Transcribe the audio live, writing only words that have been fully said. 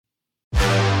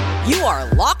You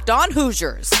are Locked On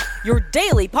Hoosiers, your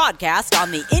daily podcast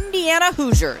on the Indiana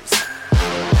Hoosiers.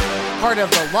 Part of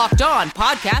the Locked On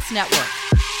Podcast Network,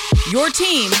 your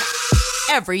team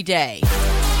every day.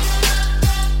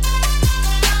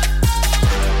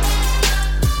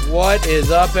 What is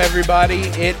up, everybody?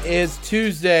 It is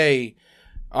Tuesday,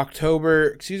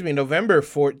 November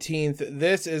 14th.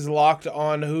 This is Locked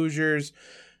On Hoosiers,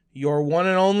 your one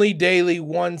and only daily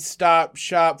one-stop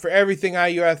shop for everything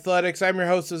IU athletics. I'm your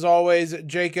host, as always,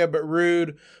 Jacob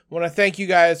Rude. I want to thank you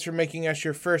guys for making us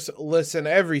your first listen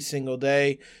every single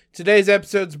day. Today's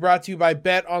episode is brought to you by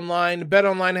BetOnline.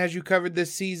 BetOnline has you covered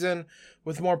this season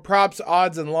with more props,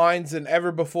 odds, and lines than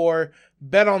ever before.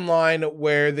 BetOnline,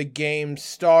 where the game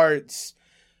starts.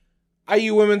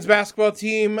 IU women's basketball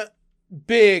team,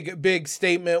 big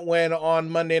statement win on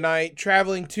Monday night,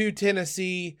 traveling to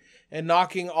Tennessee and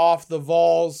knocking off the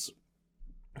Vols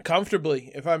comfortably,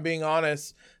 if I'm being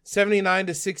honest.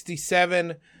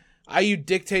 79-67. IU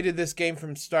dictated this game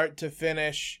from start to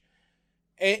finish.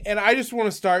 And I just want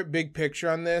to start big picture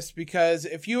on this, because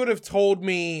if you would have told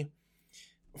me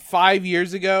 5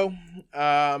 years ago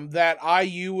that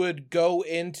IU would go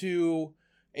into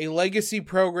a legacy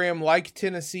program like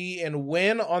Tennessee and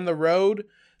win on the road,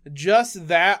 just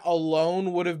that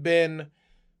alone would have been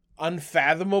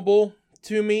unfathomable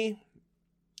to me.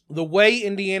 The way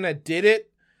Indiana did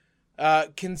it,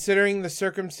 considering the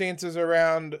circumstances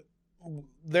around,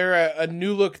 they're a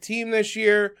new look team this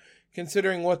year,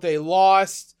 considering what they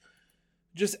lost,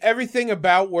 just everything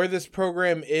about where this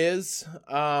program is,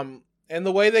 and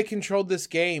the way they controlled this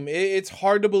game. It's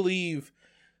hard to believe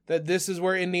that this is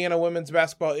where Indiana women's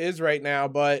basketball is right now,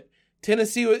 but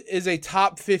Tennessee is a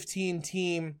top 15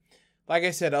 team. Like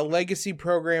I said, a legacy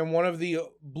program, one of the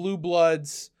blue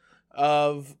bloods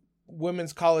of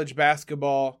women's college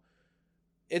basketball.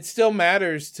 It still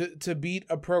matters to beat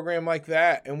a program like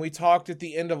that. And we talked at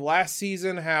the end of last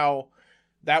season how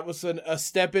that was a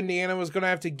step Indiana was going to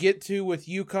have to get to with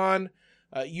UConn.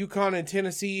 UConn and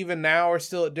Tennessee even now are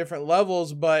still at different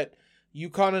levels, but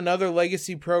UConn, another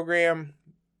legacy program.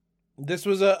 This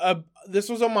was a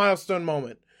milestone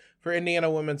moment for Indiana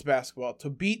women's basketball. To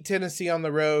beat Tennessee on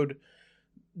the road,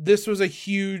 this was a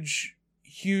huge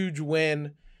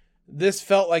win. This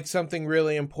felt like something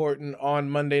really important on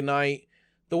Monday night.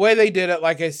 The way they did it,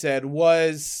 like I said,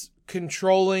 was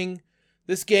controlling.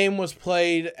 This game was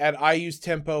played at IU's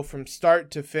tempo from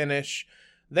start to finish.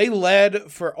 They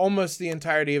led for almost the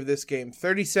entirety of this game.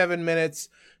 37 minutes,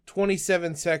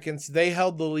 27 seconds. They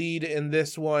held the lead in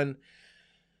this one.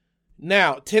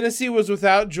 Now, Tennessee was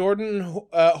without Jordan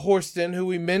Horston, who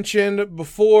we mentioned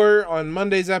before on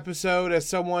Monday's episode as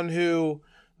someone who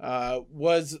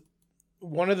was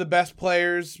one of the best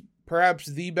players, perhaps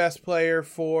the best player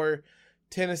for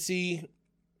Tennessee.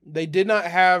 They did not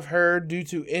have her due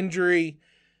to injury.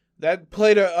 That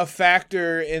played a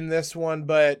factor in this one,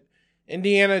 but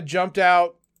Indiana jumped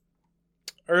out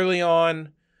early on.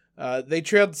 They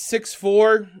trailed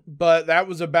 6-4, but that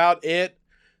was about it.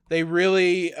 They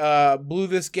really blew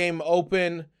this game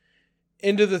open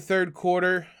into the third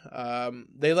quarter.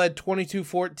 They led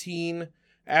 22-14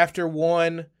 after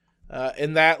one,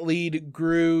 and that lead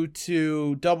grew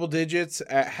to double digits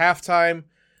at halftime.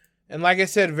 And like I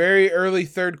said, very early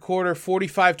third quarter,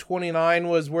 45-29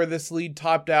 was where this lead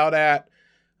topped out at.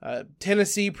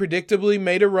 Tennessee predictably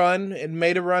made a run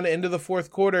into the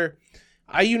fourth quarter.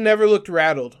 IU never looked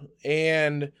rattled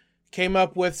and came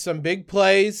up with some big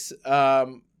plays.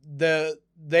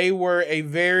 They were a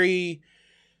very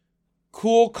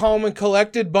cool, calm, and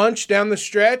collected bunch down the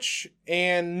stretch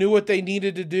and knew what they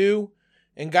needed to do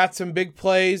and got some big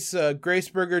plays.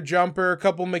 Graceberger jumper, a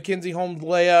couple Mackenzie Holmes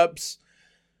layups.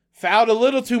 Fouled a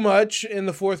little too much in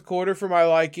the fourth quarter for my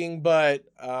liking, but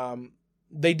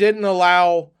they didn't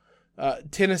allow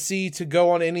Tennessee to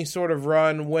go on any sort of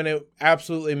run when it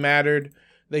absolutely mattered.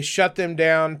 They shut them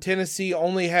down. Tennessee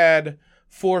only had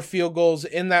 4 field goals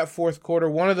in that fourth quarter.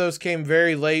 One of those came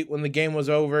very late when the game was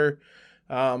over.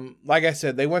 Like I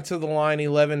said, they went to the line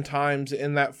 11 times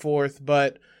in that fourth,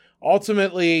 but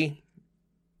ultimately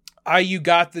IU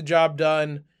got the job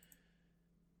done,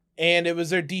 and it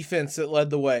was their defense that led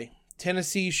the way.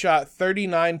 Tennessee shot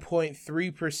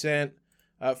 39.3%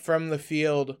 from the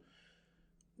field.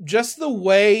 Just the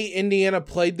way Indiana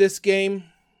played this game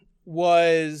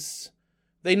was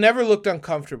they never looked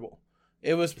uncomfortable.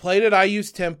 It was played at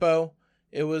IU's tempo.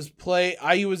 IU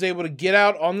was able to get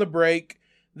out on the break.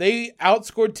 They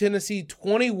outscored Tennessee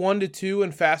 21-2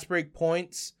 in fast break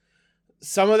points.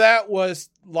 Some of that was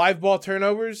live ball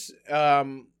turnovers.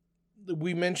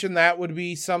 We mentioned that would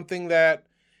be something that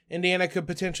Indiana could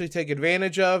potentially take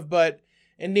advantage of, but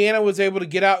Indiana was able to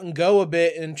get out and go a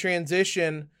bit in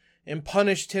transition and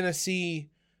punish Tennessee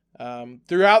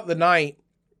throughout the night.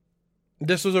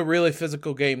 This was a really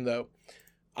physical game, though.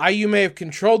 IU may have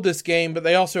controlled this game, but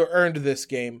they also earned this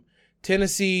game.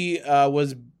 Tennessee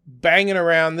was banging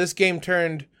around. This game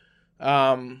turned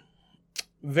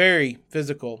very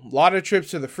physical. A lot of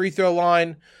trips to the free throw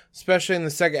line, especially in the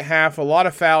second half. A lot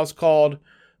of fouls called.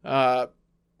 A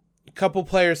couple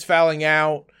players fouling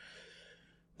out.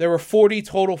 There were 40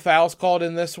 total fouls called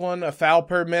in this one, a foul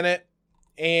per minute.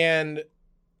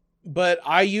 But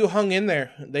IU hung in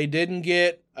there. They didn't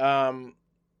get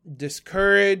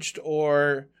discouraged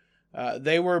or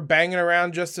they were banging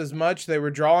around just as much. They were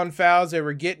drawing fouls. They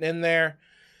were getting in there.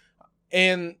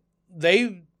 And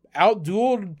they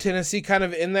outdueled Tennessee kind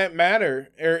of in that manner.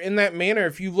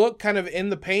 If you look kind of in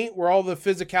the paint where all the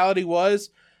physicality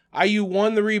was, IU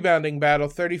won the rebounding battle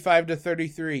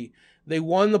 35-33. They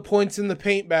won the points in the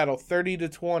paint battle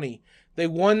 30-20. They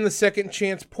won the second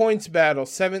chance points battle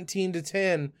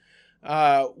 17-10.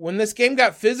 When this game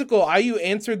got physical, IU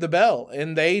answered the bell,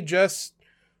 and they just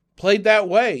played that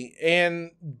way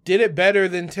and did it better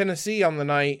than Tennessee on the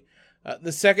night.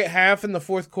 The second half and the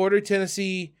fourth quarter,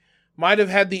 Tennessee might have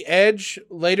had the edge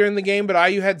later in the game, but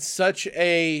IU had such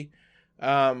a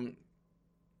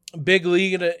big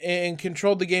lead and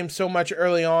controlled the game so much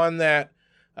early on that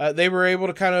they were able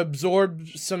to kind of absorb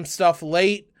some stuff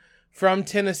late from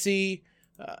Tennessee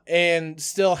and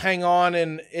still hang on,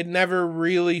 and it never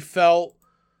really felt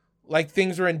like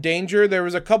things were in danger. There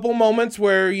was a couple moments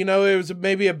where, it was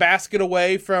maybe a basket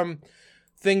away from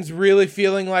things really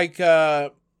feeling like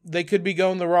they could be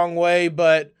going the wrong way,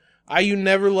 but IU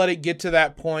never let it get to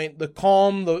that point. The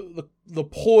calm, the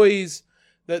poise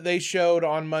that they showed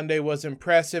on Monday was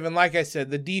impressive. And like I said,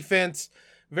 the defense,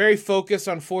 very focused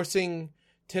on forcing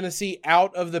Tennessee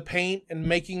out of the paint and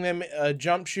making them a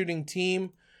jump shooting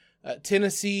team.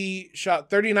 Tennessee shot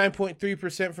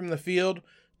 39.3% from the field.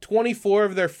 24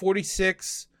 of their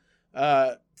 46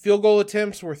 field goal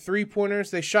attempts were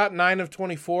three-pointers. They shot 9 of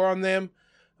 24 on them.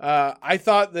 I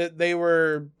thought that they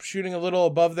were shooting a little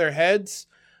above their heads.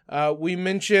 We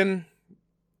mentioned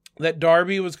that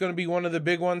Darby was going to be one of the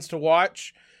big ones to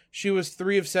watch. She was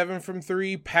 3 of 7 from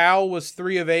 3. Powell was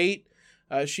 3 of 8.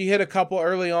 She hit a couple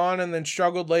early on and then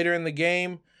struggled later in the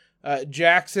game.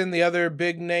 Jackson, the other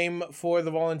big name for the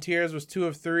Volunteers, was 2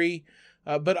 of 3.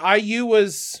 But IU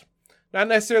was not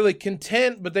necessarily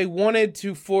content, but they wanted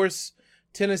to force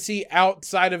Tennessee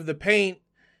outside of the paint,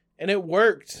 and it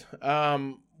worked.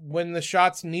 When the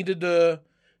shots needed to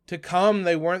come,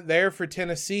 they weren't there for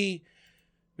Tennessee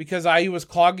because IU was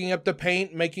clogging up the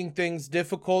paint, making things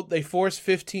difficult. They forced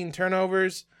 15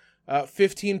 turnovers,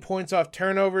 15 points off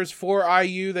turnovers for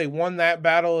IU. They won that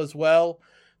battle as well.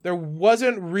 There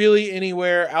wasn't really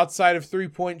anywhere outside of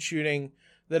three-point shooting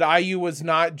that IU was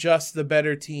not just the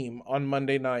better team on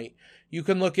Monday night. You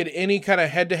can look at any kind of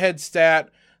head-to-head stat.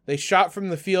 They shot from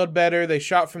the field better. They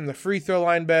shot from the free throw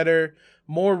line better.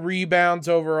 More rebounds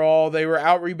overall. They were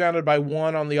out-rebounded by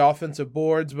 1 on the offensive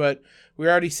boards, but we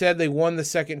already said they won the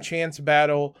second chance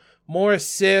battle. More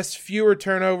assists, fewer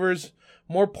turnovers,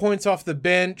 more points off the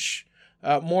bench,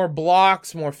 more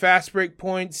blocks, more fast break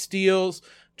points, steals.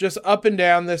 Just up and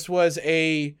down, this was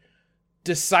a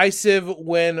decisive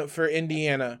win for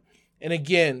Indiana. And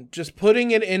again, just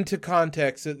putting it into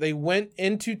context, that they went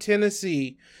into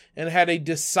Tennessee and had a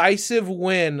decisive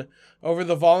win over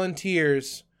the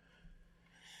Volunteers.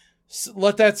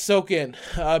 Let that soak in,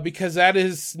 because that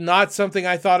is not something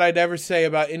I thought I'd ever say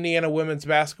about Indiana women's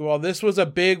basketball. This was a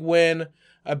big win,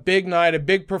 a big night, a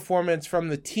big performance from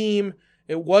the team.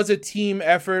 It was a team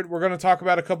effort. We're going to talk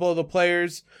about a couple of the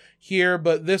players here,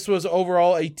 but this was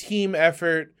overall a team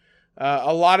effort.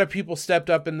 A lot of people stepped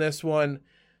up in this one.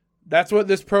 That's what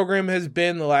this program has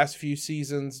been the last few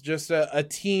seasons, just a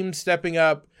team stepping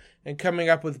up and coming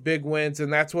up with big wins,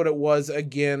 and that's what it was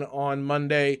again on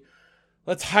Monday.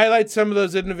 Let's highlight some of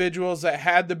those individuals that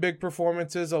had the big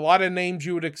performances. A lot of names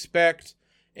you would expect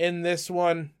in this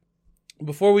one.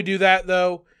 Before we do that,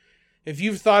 though, if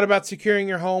you've thought about securing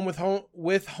your home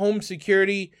with home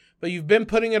security, but you've been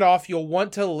putting it off, you'll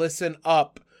want to listen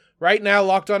up. Right now,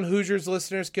 Locked On Hoosiers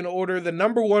listeners can order the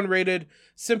 #1 rated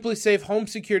SimpliSafe home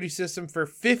security system for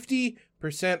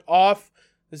 50% off.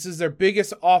 This is their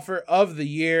biggest offer of the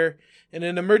year. In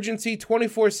an emergency,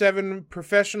 24/7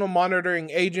 professional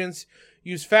monitoring agents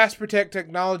use Fast Protect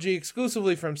technology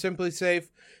exclusively from SimpliSafe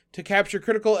to capture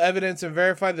critical evidence and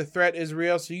verify the threat is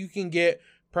real so you can get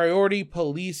priority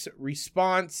police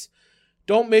response.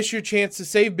 Don't miss your chance to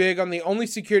save big on the only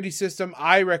security system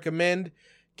I recommend.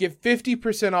 Get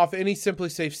 50% off any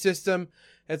SimpliSafe system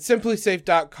at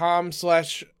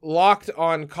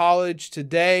simplysafe.com/lockedoncollege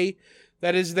today.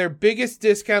 That is their biggest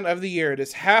discount of the year. It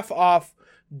is half off.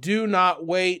 Do not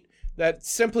wait. That's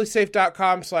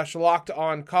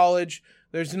simplysafe.com/lockedoncollege.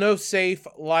 There's no safe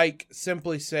like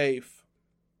Simply Safe.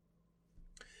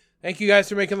 Thank you guys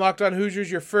for making Locked On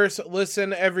Hoosiers your first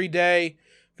listen every day.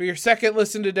 For your second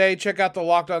listen today, check out the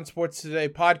Locked On Sports Today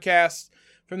podcast.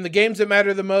 From the games that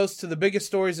matter the most to the biggest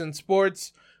stories in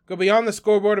sports, go beyond the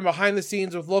scoreboard and behind the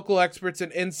scenes with local experts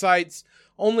and insights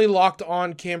only Locked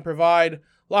On can provide.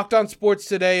 Locked On Sports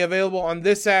Today, available on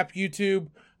this app, YouTube,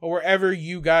 or wherever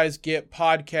you guys get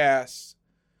podcasts.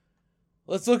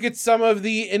 Let's look at some of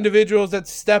the individuals that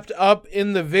stepped up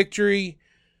in the victory.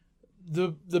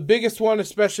 The biggest one,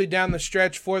 especially down the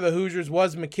stretch for the Hoosiers,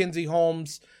 was Mackenzie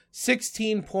Holmes.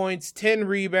 16 points, 10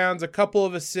 rebounds, a couple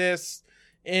of assists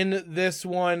in this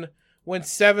one. Went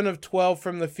 7 of 12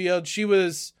 from the field. She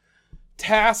was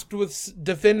tasked with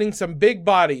defending some big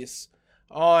bodies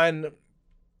on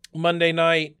Monday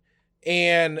night,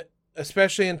 and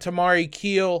especially in Tamari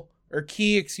Key,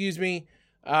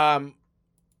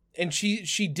 and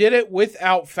she did it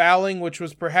without fouling, which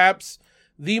was perhaps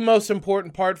the most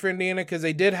important part for Indiana because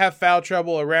they did have foul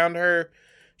trouble around her.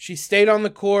 She stayed on the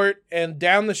court, and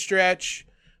down the stretch,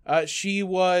 she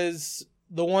was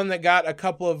the one that got a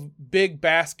couple of big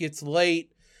baskets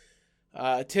late.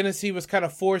 Tennessee was kind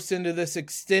of forced into this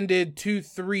extended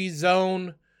 2-3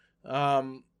 zone,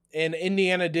 and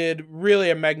Indiana did really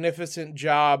a magnificent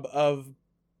job of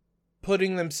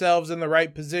putting themselves in the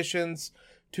right positions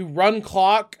to run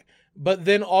clock, but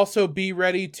then also be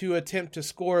ready to attempt to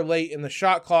score late in the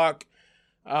shot clock.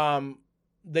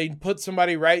 They put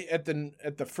somebody right at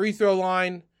the free throw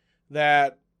line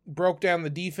that broke down the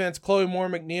defense. Chloe Moore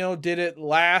McNeil did it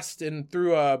last and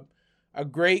threw a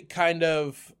great kind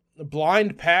of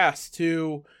blind pass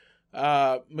to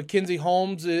Mackenzie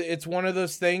Holmes. It's one of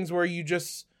those things where you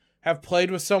just have played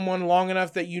with someone long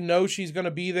enough that you know she's going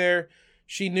to be there.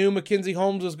 She knew Mackenzie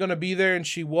Holmes was going to be there, and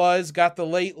she was. Got the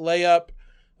late layup,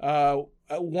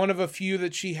 one of a few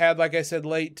that she had, like I said,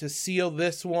 late to seal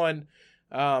this one.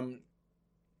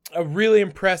 A really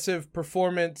impressive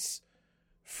performance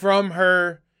from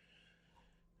her.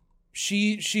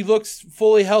 She looks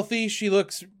fully healthy. She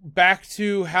looks back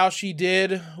to how she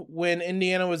did when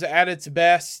Indiana was at its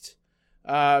best.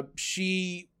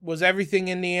 She was everything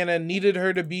Indiana needed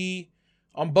her to be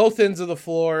on both ends of the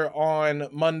floor on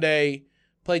Monday.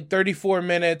 Played 34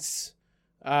 minutes.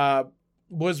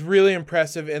 Was really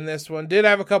impressive in this one. Did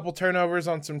have a couple turnovers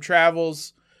on some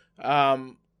travels.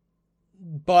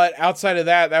 But outside of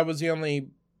that, that was the only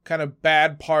kind of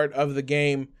bad part of the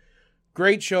game.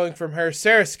 Great showing from her.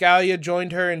 Sarah Scalia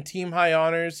joined her in team high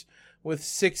honors with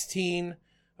 16.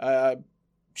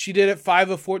 She did it 5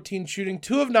 of 14 shooting,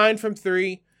 2 of 9 from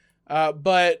 3.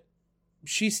 But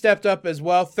she stepped up as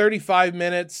well. 35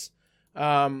 minutes.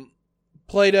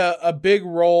 Played a big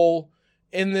role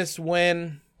in this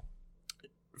win.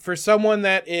 For someone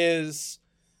that is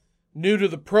new to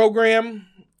the program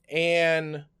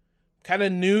and kind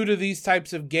of new to these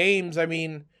types of games, I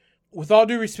mean, with all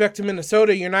due respect to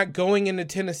Minnesota, you're not going into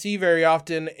Tennessee very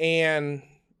often and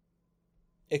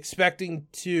expecting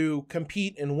to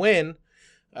compete and win.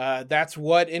 That's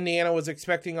what Indiana was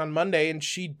expecting on Monday, and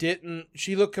she didn't.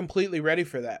 She looked completely ready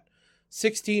for that.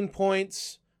 16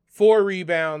 points, 4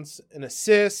 rebounds, an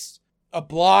assist, a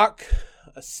block,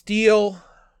 a steal.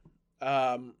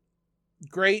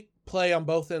 Great play on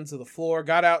both ends of the floor.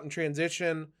 Got out in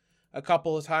transition a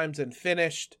couple of times and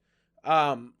finished.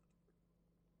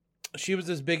 She was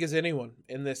as big as anyone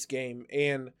in this game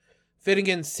and fitting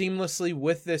in seamlessly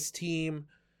with this team.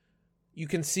 You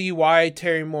can see why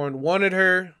Terry Morin wanted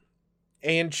her,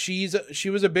 and she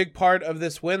was a big part of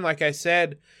this win. Like I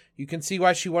said, you can see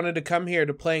why she wanted to come here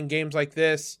to play in games like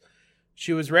this.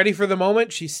 She was ready for the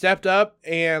moment. She stepped up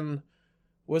and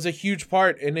was a huge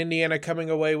part in Indiana coming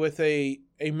away with a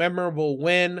memorable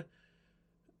win.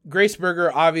 Grace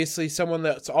Berger, obviously someone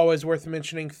that's always worth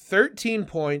mentioning. 13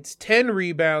 points, 10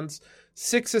 rebounds,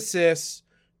 6 assists,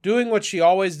 doing what she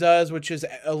always does, which is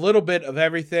a little bit of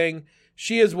everything.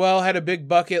 She as well had a big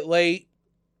bucket late,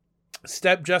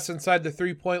 stepped just inside the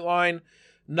 3-point line,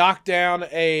 knocked down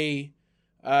a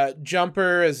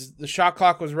jumper as the shot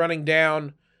clock was running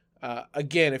down.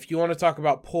 Again, if you want to talk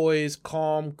about poise,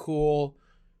 calm, cool,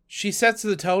 she sets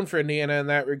the tone for Indiana in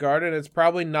that regard, and it's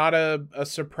probably not a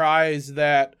surprise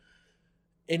that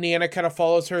Indiana kind of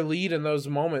follows her lead in those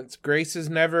moments. Grace is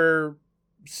never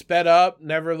sped up,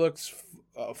 never looks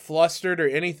flustered or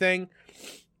anything.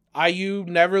 IU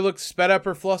never looks sped up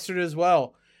or flustered as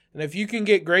well. And if you can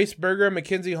get Grace Berger and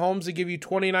Mackenzie Holmes to give you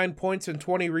 29 points and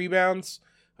 20 rebounds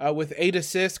with 8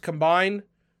 assists combined,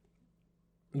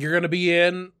 you're going to be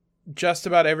in just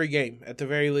about every game, at the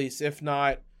very least, if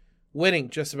not winning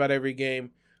just about every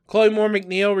game. Chloe Moore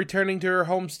McNeil, returning to her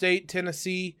home state,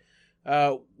 Tennessee,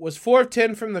 was 4 of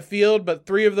 10 from the field, but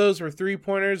 3 of those were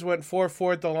three-pointers, went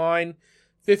 4-4 at the line,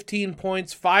 15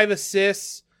 points, 5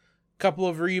 assists, a couple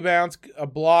of rebounds, a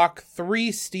block,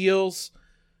 3 steals.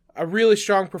 A really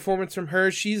strong performance from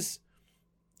her. She's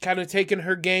kind of taken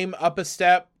her game up a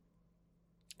step,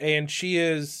 and she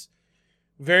is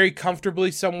very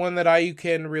comfortably someone that IU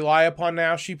can rely upon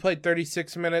now. She played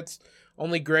 36 minutes.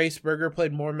 Only Grace Berger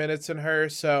played more minutes than her.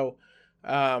 So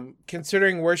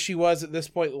considering where she was at this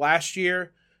point last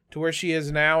year to where she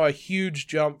is now, a huge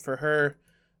jump for her.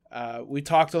 We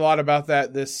talked a lot about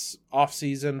that this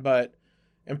offseason, but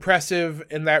impressive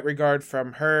in that regard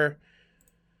from her.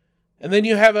 And then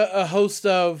you have a host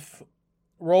of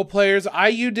role players.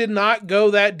 IU did not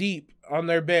go that deep on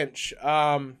their bench.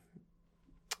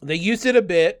 They used it a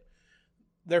bit.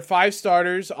 Their 5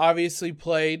 starters obviously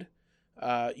played.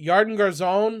 Yarden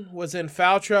Garzon was in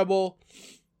foul trouble.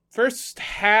 First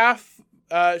half,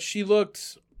 she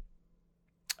looked,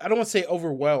 I don't want to say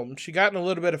overwhelmed. She got in a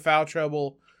little bit of foul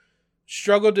trouble.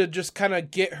 Struggled to just kind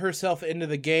of get herself into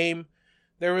the game.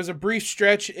 There was a brief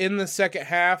stretch in the second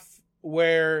half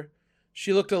where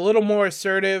she looked a little more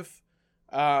assertive,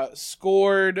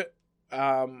 scored,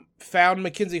 found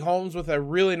Mackenzie Holmes with a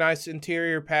really nice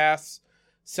interior pass,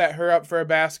 set her up for a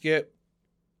basket.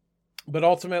 But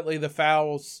ultimately the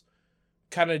fouls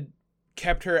kind of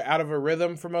kept her out of a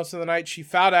rhythm for most of the night. She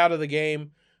fouled out of the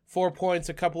game, 4 points,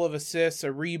 a couple of assists,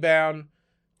 a rebound,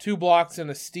 2 blocks,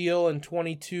 and a steal in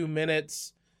 22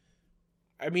 minutes.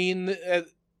 I mean,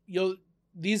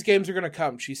 these games are going to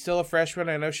come. She's still a freshman.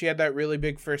 I know she had that really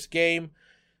big first game.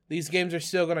 These games are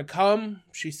still going to come.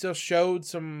 She still showed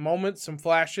some moments, some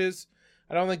flashes.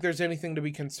 I don't think there's anything to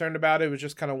be concerned about. It was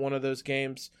just kind of one of those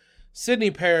games. Sydney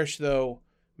Parrish, though,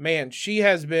 man, she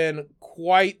has been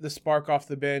quite the spark off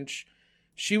the bench.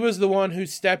 She was the one who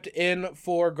stepped in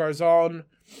for Garzon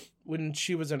when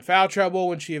she was in foul trouble,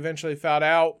 when she eventually fouled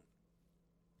out.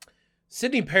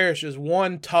 Sydney Parrish is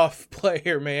one tough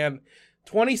player, man.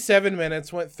 27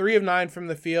 minutes, went 3 of 9 from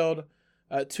the field,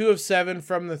 2 of 7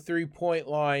 from the three-point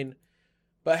line,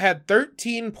 but had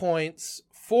 13 points,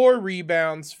 4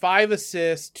 rebounds, 5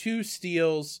 assists, 2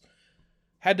 steals,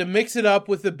 had to mix it up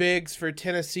with the bigs for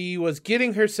Tennessee, was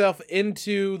getting herself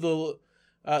into the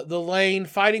lane,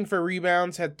 fighting for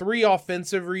rebounds, had 3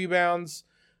 offensive rebounds,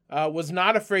 was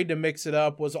not afraid to mix it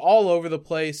up, was all over the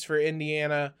place for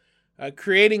Indiana,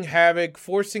 creating havoc,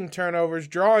 forcing turnovers,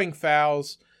 drawing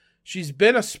fouls. She's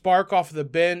been a spark off the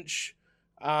bench.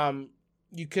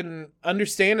 You can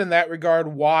understand in that regard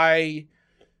why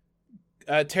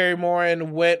Terry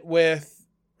Morin went with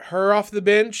her off the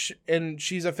bench, and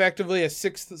she's effectively a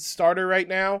 6th starter right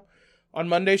now. On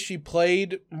Monday, she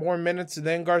played more minutes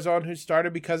than Garzon, who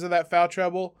started because of that foul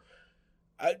trouble.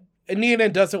 Indiana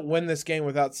doesn't win this game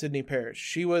without Sydney Parrish.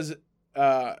 She was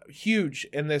huge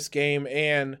in this game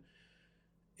and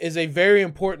is a very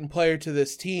important player to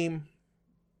this team.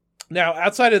 Now,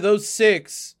 outside of those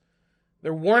 6,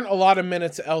 there weren't a lot of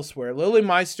minutes elsewhere. Lily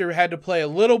Meister had to play a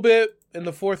little bit in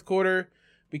the fourth quarter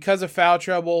because of foul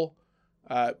trouble.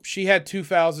 She had 2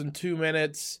 fouls in 2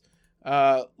 minutes.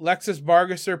 Lexus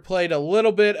Bargesser played a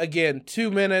little bit, again, 2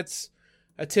 minutes,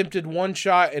 attempted 1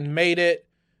 shot and made it,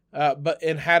 but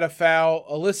had a foul.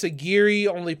 Alyssa Geary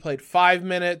only played 5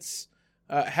 minutes,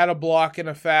 had a block and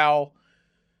a foul.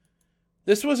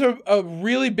 This was a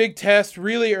really big test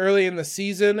really early in the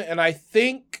season, and I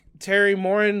think Terry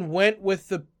Morin went with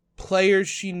the players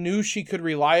she knew she could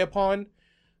rely upon.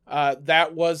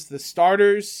 That was the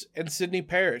starters and Sydney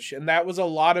Parrish, and that was a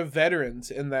lot of veterans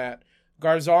in that.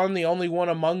 Garzon, the only one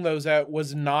among those that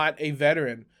was not a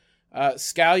veteran.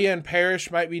 Scalia and Parrish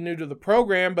might be new to the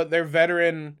program, but they're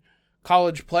veteran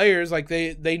college players. Like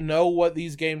they know what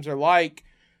these games are like.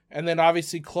 And then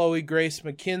obviously Chloe Grace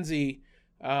McKenzie,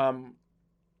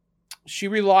 she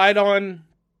relied on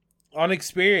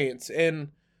experience, and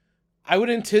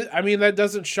that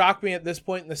doesn't shock me at this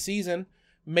point in the season.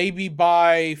 Maybe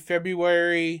by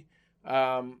February,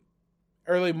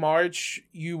 early March,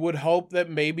 you would hope that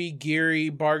maybe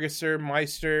Geary, Bargesser,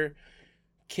 Meister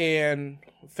can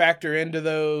factor into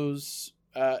those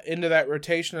into that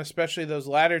rotation, especially those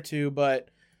latter 2. But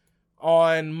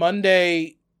on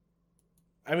Monday,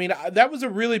 that was a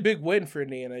really big win for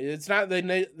Indiana. It's not they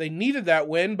needed that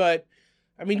win, but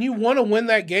you want to win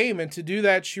that game, and to do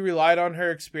that, she relied on her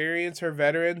experience, her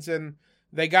veterans, and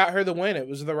they got her the win. It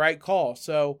was the right call.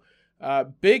 So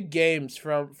big games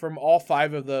from all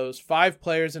 5 of those. 5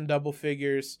 players in double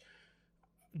figures.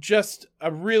 just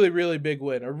a really, really big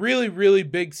win. A really, really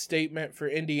big statement for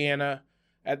Indiana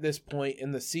at this point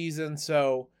in the season.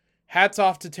 So hats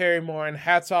off to Terry Moore and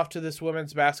hats off to this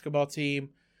women's basketball team.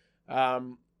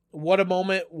 What a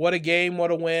moment, what a game,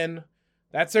 what a win.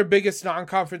 That's their biggest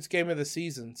non-conference game of the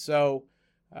season. So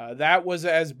that was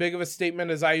as big of a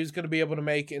statement as IU's going to be able to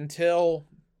make until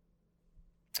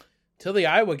the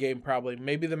Iowa game, probably.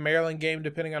 Maybe the Maryland game,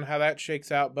 depending on how that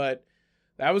shakes out. But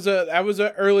that was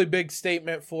a early big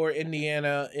statement for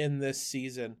Indiana in this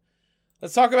season.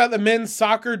 Let's talk about the men's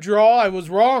soccer draw. I was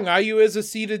wrong. IU is a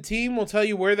seeded team. We'll tell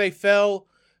you where they fell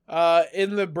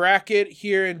in the bracket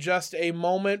here in just a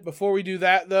moment. Before we do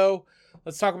that, though,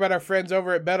 let's talk about our friends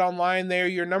over at BetOnline. They're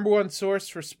your number one source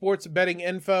for sports betting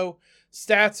info,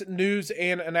 stats, news,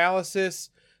 and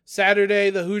analysis. Saturday,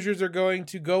 the Hoosiers are going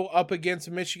to go up against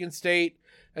Michigan State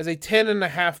as a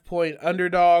 10.5-point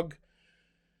underdog.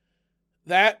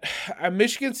 That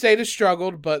Michigan State has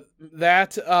struggled, but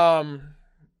that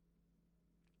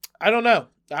I don't know.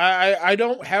 I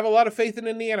don't have a lot of faith in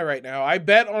Indiana right now. I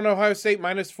bet on Ohio State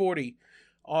minus 40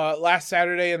 last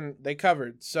Saturday, and they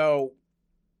covered. So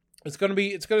it's going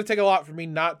to take a lot for me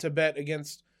not to bet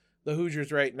against the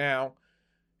Hoosiers right now.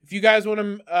 If you guys want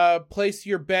to place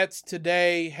your bets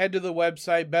today, head to the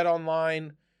website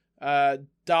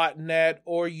betonline.net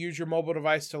or use your mobile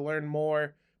device to learn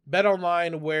more.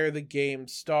 BetOnline, where the game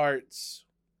starts.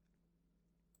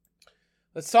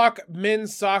 Let's talk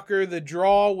men's soccer. The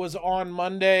draw was on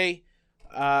Monday.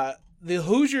 The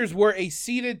Hoosiers were a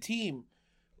seeded team.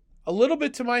 A little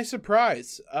bit to my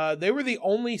surprise. They were the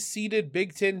only seeded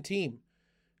Big Ten team.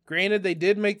 Granted, they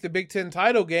did make the Big Ten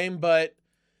title game, but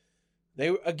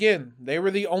they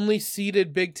were the only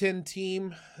seeded Big Ten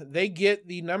team. They get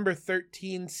the number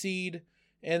 13 seed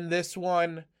in this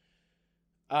one.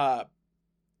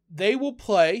 They will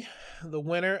play the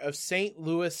winner of St.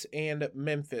 Louis and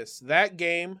Memphis. That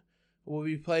game will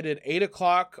be played at 8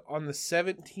 o'clock on the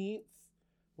 17th,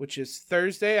 which is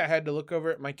Thursday. I had to look over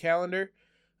at my calendar.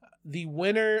 The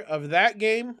winner of that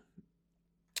game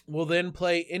will then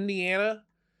play Indiana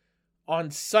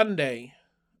on Sunday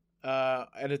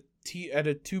at a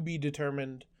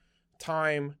to-be-determined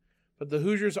time. But the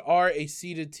Hoosiers are a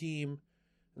seeded team,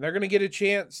 and they're going to get a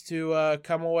chance to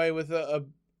come away with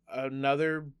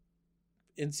another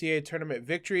NCAA tournament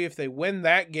victory if they win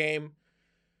that game.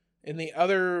 And the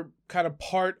other kind of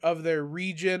part of their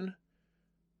region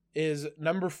is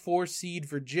number 4 seed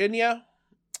Virginia.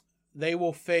 They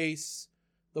will face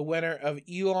the winner of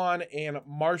Elon and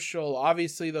Marshall.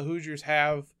 Obviously, the Hoosiers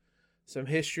have some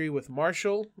history with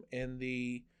Marshall in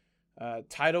the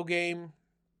title game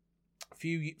a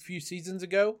few seasons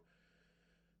ago.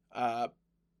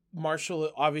 Marshall,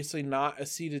 obviously not a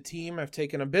seeded team. I've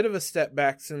taken a bit of a step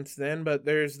back since then, but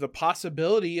there's the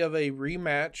possibility of a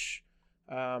rematch.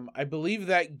 I believe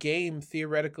that game,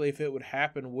 theoretically, if it would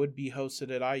happen, would be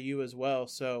hosted at IU as well.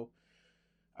 So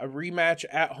a rematch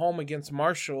at home against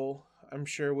Marshall, I'm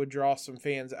sure, would draw some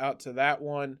fans out to that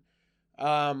one.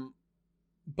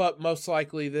 But most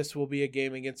likely this will be a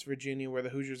game against Virginia where the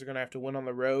Hoosiers are going to have to win on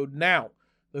the road. Now,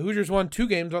 the Hoosiers won 2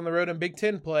 games on the road in Big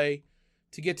Ten play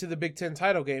to get to the Big Ten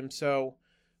title game. So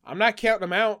I'm not counting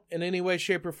them out in any way,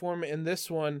 shape, or form in this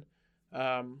one.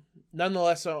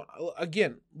 Nonetheless,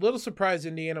 again, little surprised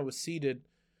Indiana was seeded.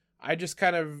 I just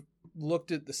kind of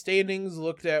looked at the standings,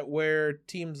 looked at where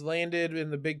teams landed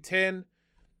in the Big Ten.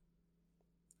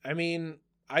 I mean,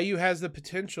 IU has the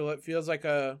potential. It feels like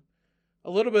a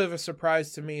little bit of a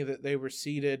surprise to me that they were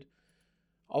seeded.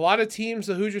 A lot of teams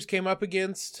the Hoosiers came up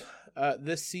against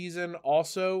this season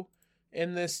also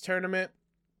in this tournament.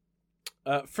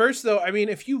 First, though, I mean,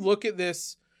 if you look at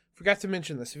this, forgot to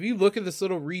mention this, if you look at this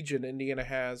little region Indiana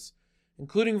has,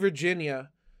 including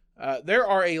Virginia, there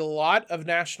are a lot of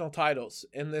national titles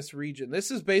in this region.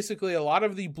 This is basically a lot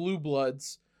of the blue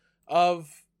bloods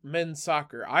of men's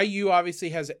soccer. IU obviously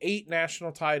has 8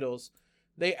 national titles.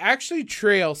 They actually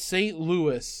trail St.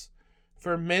 Louis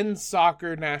for men's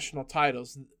soccer national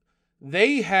titles.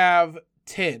 They have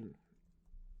 10.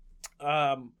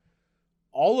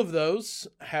 All of those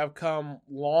have come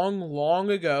long, long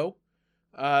ago.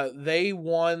 They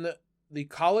won the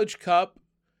College Cup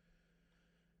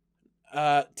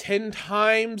 10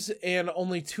 times, and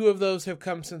only 2 of those have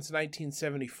come since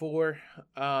 1974.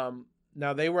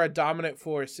 Now, they were a dominant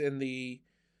force in the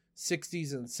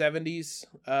 60s and 70s,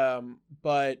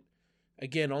 but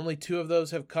again, only 2 of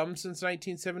those have come since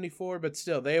 1974, but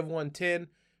still, they have won 10.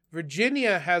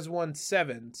 Virginia has won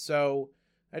 7, so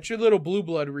that's your little blue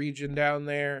blood region down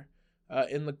there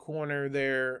in the corner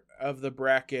there of the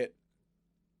bracket.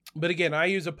 But again,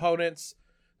 IU's opponents,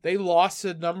 They lost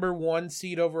to number 1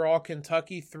 seed overall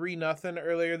Kentucky 3-0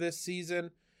 earlier this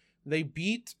season. They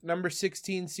beat number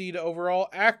 16 seed overall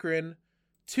Akron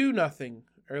 2-0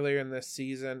 earlier in this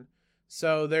season.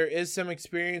 So there is some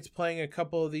experience playing a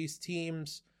couple of these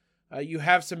teams. You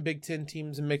have some Big Ten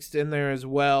teams mixed in there as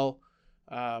well.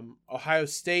 Ohio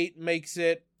State makes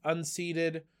it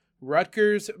unseeded.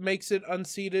 Rutgers makes it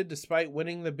unseeded despite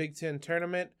winning the Big Ten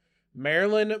tournament.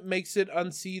 Maryland makes it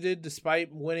unseeded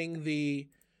despite winning the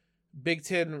Big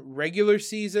Ten regular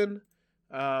season.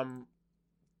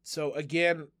 So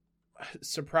again,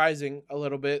 surprising a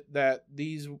little bit that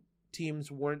these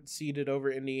teams weren't seeded over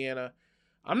Indiana.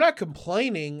 I'm not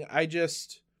complaining.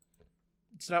 It's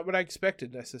not what I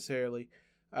expected necessarily.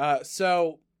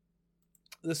 So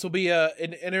this will be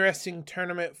an interesting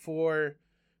tournament for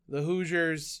the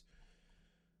Hoosiers.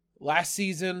 Last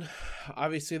season,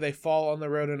 obviously they fall on the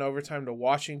road in overtime to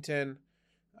Washington.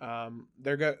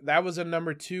 That was a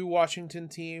number 2 Washington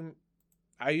team.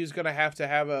 IU's going to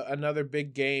have another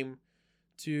big game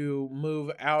to move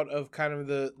out of kind of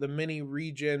the mini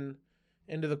region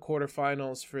into the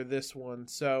quarterfinals for this one.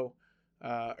 So,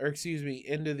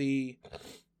 into the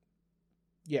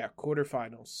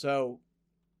quarterfinals. So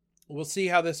we'll see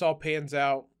how this all pans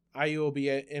out. IU will be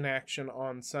in action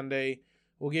on Sunday.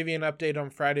 We'll give you an update on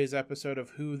Friday's episode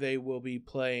of who they will be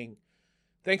playing.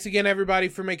 Thanks again, everybody,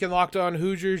 for making Locked On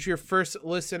Hoosiers your first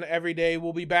listen every day.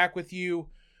 We'll be back with you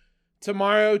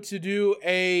tomorrow to do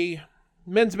a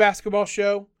men's basketball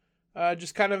show.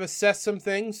 Just kind of assess some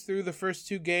things through the first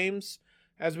 2 games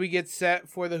as we get set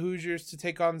for the Hoosiers to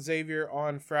take on Xavier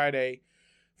on Friday.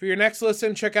 For your next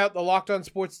listen, check out the Locked On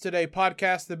Sports Today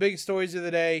podcast, the biggest stories of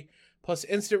the day, plus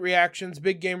instant reactions,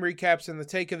 big game recaps, and the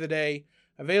take of the day.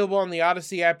 Available on the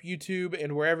Odyssey app, YouTube,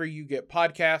 and wherever you get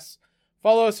podcasts.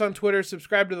 Follow us on Twitter,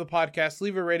 subscribe to the podcast,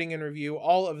 leave a rating and review,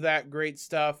 all of that great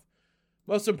stuff.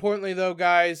 Most importantly, though,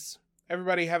 guys,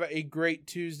 everybody have a great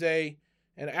Tuesday.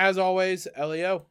 And as always, LEO.